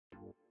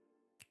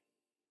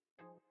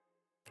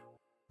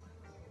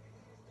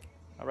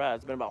Alright,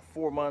 it's been about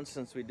 4 months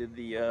since we did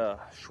the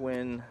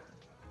Schwinn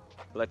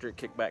electric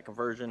kickback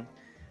conversion,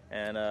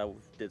 and we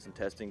did some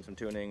testing, some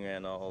tuning,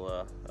 and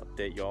I'll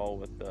update y'all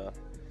with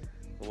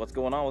what's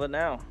going on with it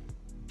now.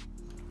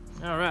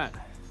 Alright,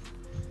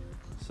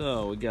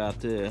 so we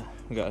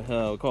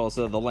call this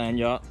the land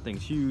yacht.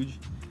 Thing's huge.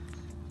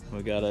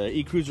 We got a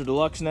e-cruiser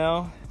deluxe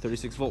now,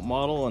 36 volt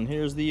model, and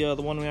here's the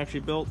one we actually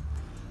built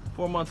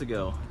 4 months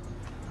ago.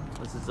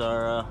 This is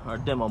our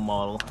demo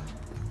model.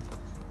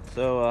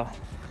 So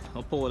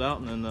I'll pull it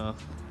out and then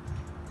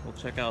we'll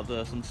check out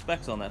some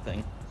specs on that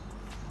thing.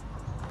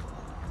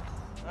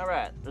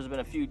 Alright, there's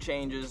been a few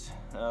changes.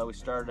 We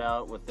started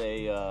out with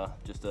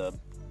just a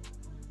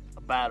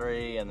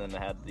battery, and then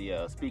it had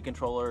the speed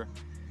controller.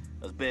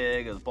 It was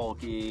big, it was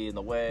bulky, in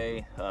the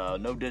way.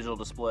 No digital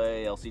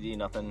display, LCD,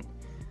 nothing.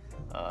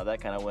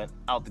 That kind of went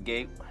out the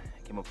gate.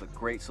 Came up with a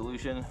great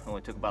solution.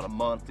 Only took about a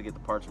month to get the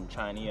parts from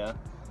China.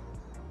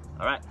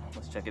 Alright,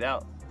 let's check it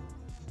out.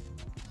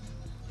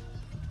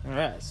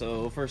 Alright,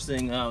 so first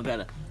thing,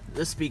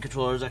 this speed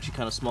controller is actually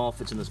kind of small,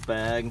 fits in this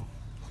bag.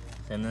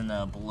 And then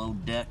below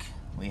deck,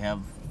 we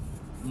have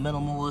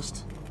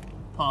minimalist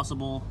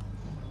possible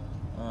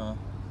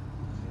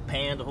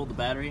pan to hold the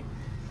battery.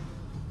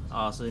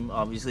 Awesome,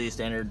 obviously a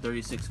standard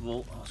 36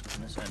 volt. Oh, let's go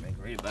on this side, make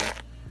it right back.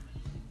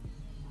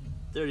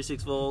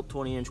 36 volt,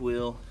 20-inch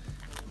wheel.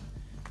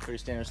 Pretty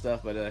standard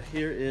stuff, but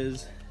here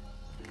is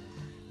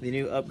the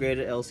new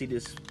upgraded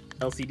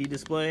LCD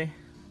display.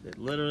 It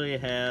literally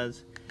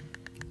has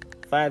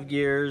 5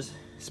 gears,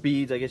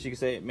 speeds, I guess you could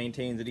say. It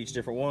maintains at each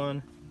different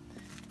one.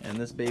 And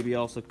this baby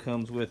also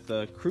comes with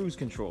cruise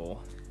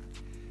control.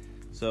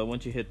 So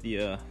once you hit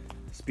the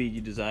speed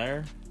you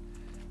desire,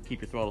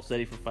 keep your throttle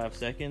steady for 5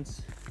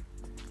 seconds,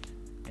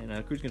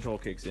 and cruise control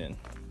kicks in.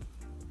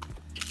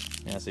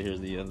 Yeah, so here's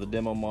the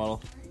demo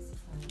model.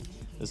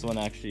 This one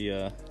actually,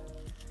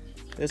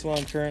 this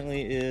one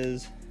currently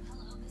is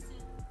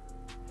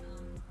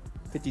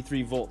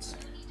 53 volts.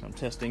 I'm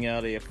testing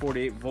out a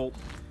 48 volt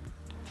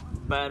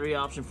battery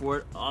option for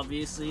it.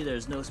 Obviously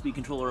there's no speed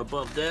controller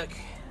above deck.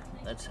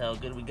 That's how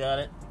good we got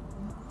it.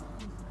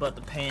 But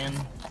the pan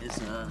is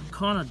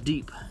kind of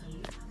deep.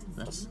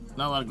 That's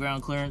not a lot of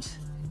ground clearance.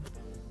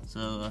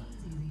 So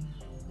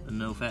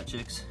no fat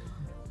chicks.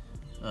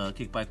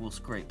 Kickbike will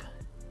scrape.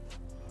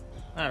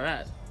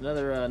 Alright,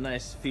 another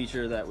nice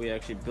feature that we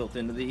actually built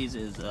into these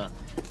is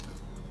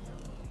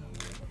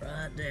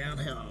right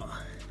downhill.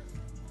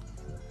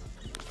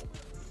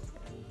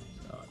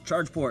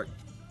 Charge port.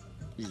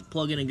 You just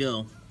plug in and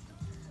go.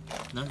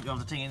 No, you don't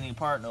have to take anything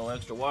apart, no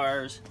extra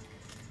wires.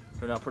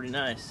 Turned out pretty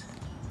nice.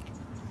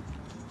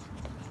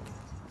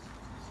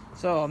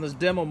 So on this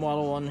demo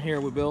model one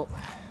here we built,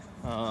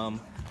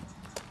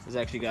 this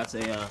actually got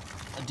a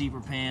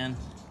deeper pan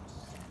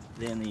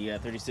than the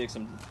 36.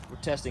 We're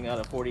testing out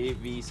a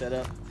 48V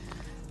setup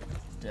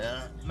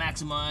to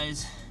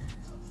maximize.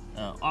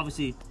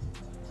 Obviously,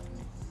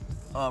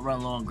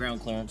 run low on ground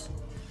clearance,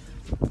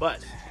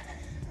 but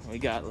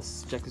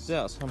let's check this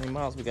out. So how many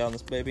miles we got on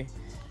this baby?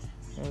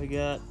 We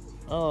got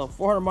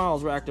 400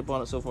 miles racked up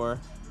on it so far.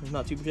 It's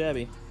not too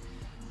shabby.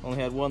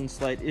 Only had one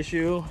slight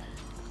issue.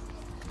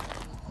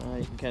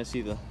 You can kind of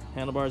see the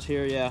handlebars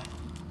here. Yeah,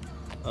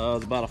 it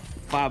was about a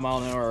 5 mile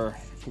an hour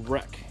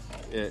wreck,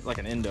 like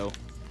an endo.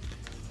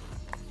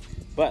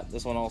 But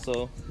this one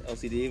also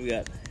LCD. We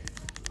got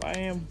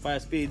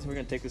 5 speeds. We're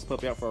gonna take this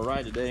puppy out for a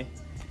ride today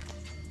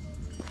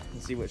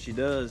and see what she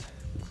does.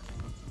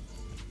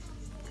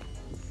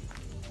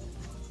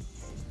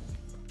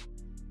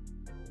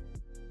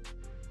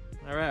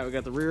 Alright, we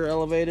got the rear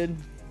elevated,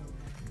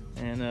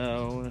 and I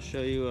want to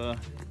show you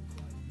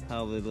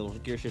how the little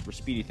gear shifter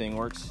speedy thing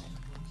works.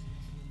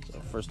 So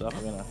first off,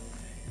 we're gonna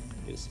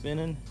get it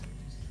spinning.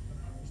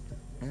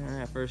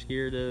 Alright, first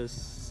gear does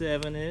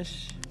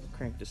 7-ish.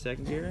 Crank to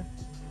second gear.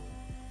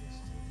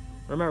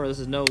 Remember, this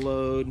is no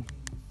load.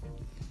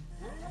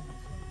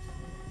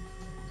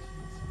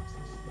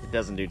 It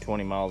doesn't do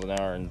 20 miles an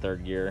hour in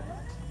third gear.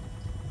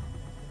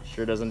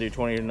 Sure doesn't do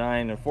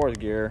 29 in fourth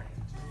gear.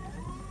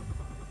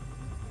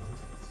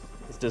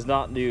 This does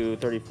not do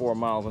 34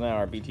 miles an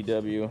hour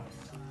BTW.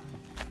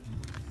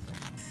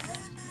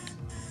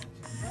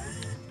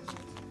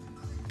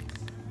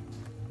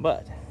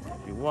 But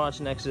if you watch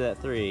next to that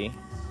 3,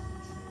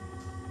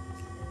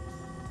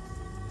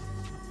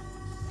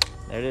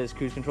 there it is,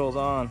 cruise control's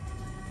on.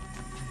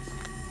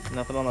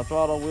 Nothing on the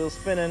throttle, wheels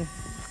spinning.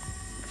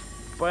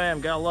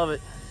 Bam, gotta love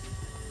it.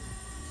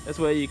 This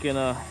way you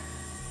can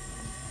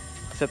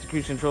set the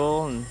cruise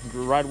control and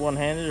ride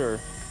one-handed or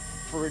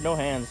for no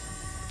hands.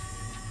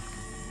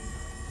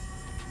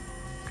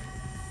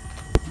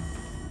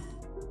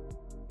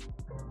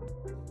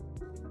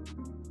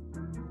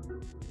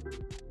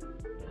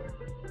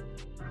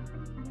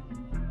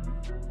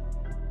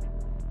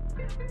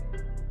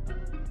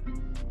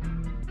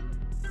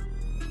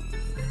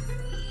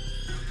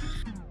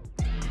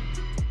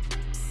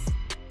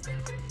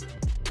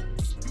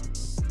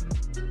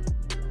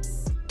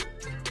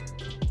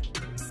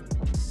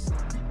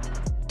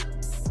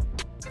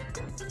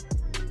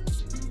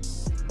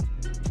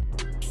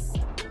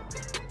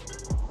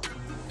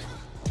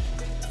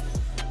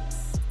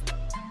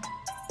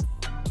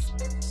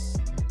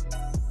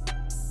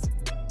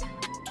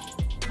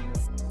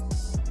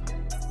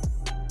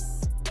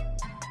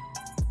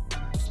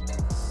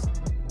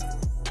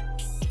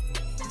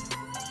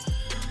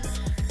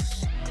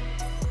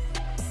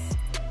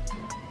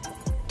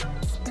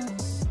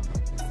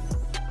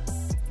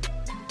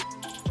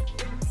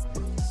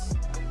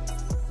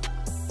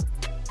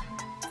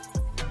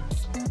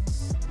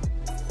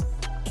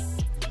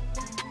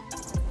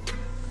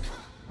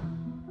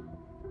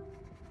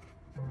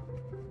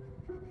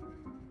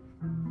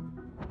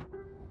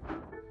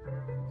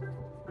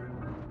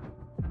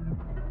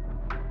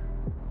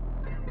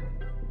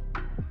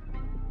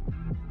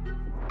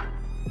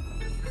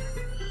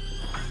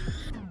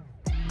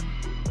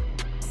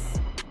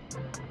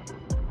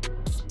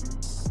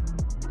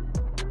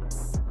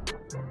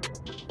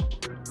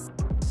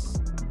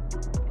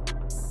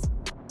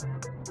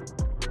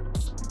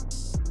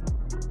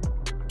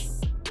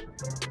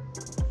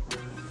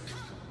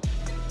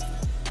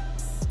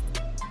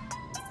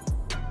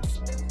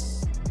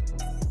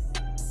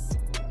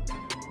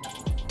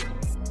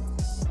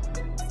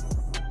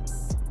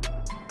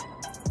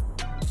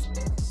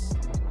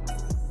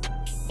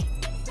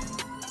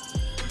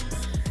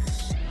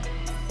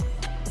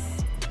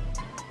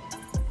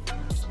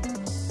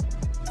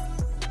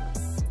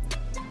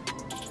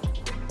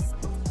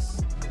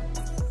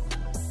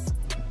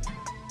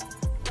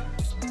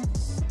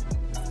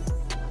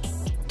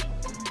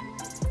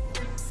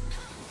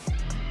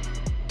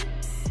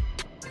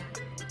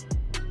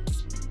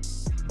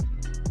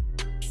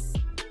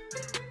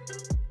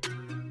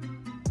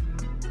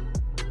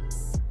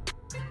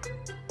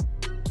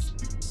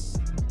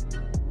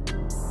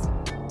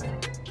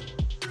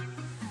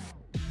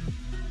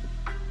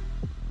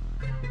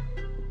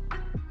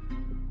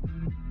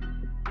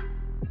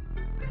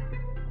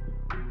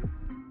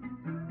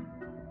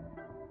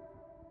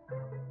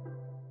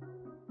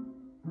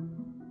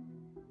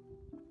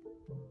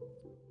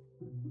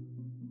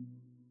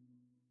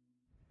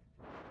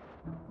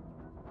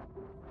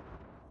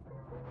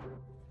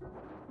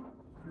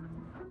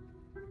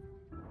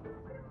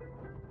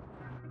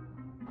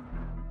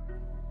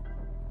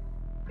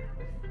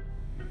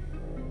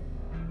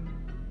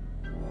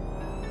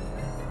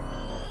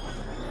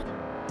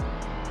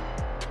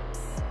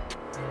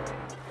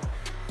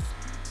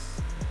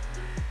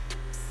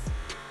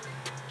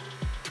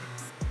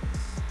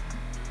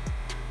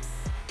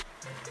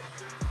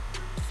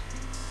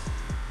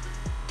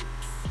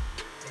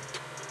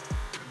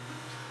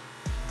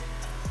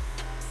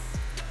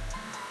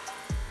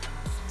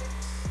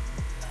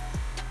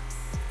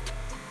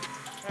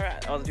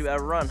 I wasn't too bad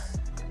of a run.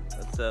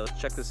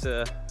 Let's check this,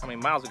 how many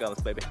miles we got on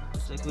this baby.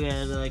 Looks like we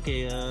had like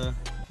a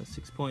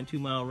 6.2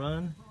 mile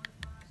run.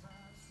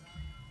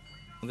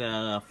 We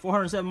got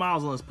 407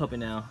 miles on this puppy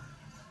now.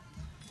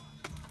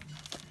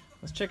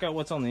 Let's check out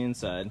what's on the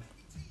inside.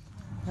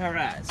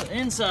 Alright, so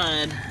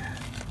inside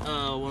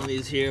one of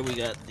these here, we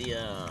got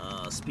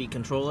the speed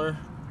controller.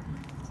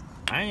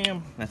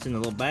 That's in the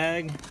little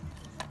bag.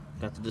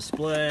 Got the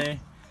display,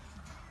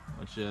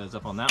 which is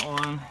up on that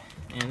one,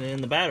 and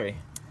then the battery.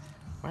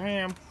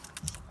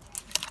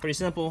 Pretty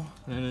simple,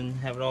 and then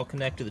have it all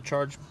connect to the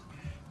charge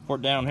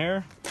port down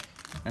here.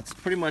 That's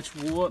pretty much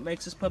what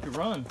makes this puppy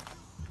run.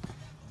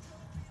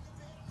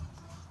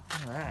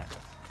 Alright,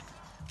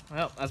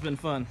 well, that's been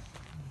fun.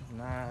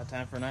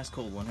 Time for a nice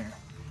cold one here.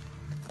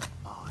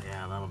 Oh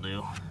yeah, that'll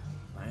do.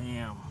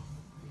 Bam.